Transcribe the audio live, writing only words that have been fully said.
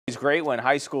great when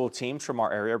high school teams from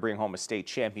our area bring home a state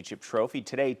championship trophy.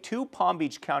 Today, 2 Palm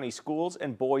Beach County schools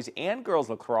and boys and girls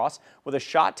lacrosse with a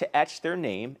shot to etch their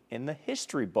name in the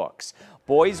history books.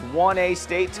 Boys 1A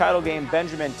state title game,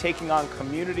 Benjamin taking on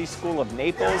Community School of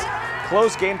Naples.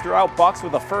 Close game throughout, Bucks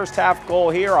with a first half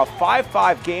goal here. A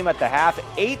 5-5 game at the half,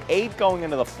 8-8 going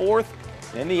into the fourth.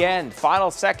 In the end, final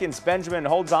seconds, Benjamin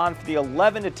holds on for the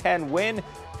 11-10 win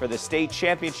for the state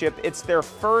championship. It's their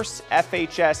first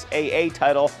FHSAA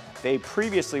title. They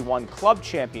previously won club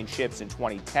championships in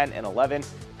 2010 and 11.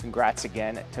 Congrats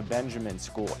again to Benjamin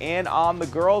School. And on the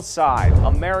girls' side,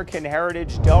 American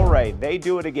Heritage Delray, they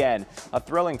do it again. A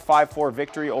thrilling 5-4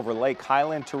 victory over Lake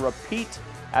Highland to repeat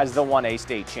as the 1A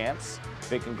state champs.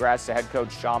 Big congrats to head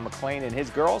coach John McClain and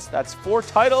his girls. That's 4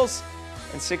 titles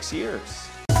in 6 years.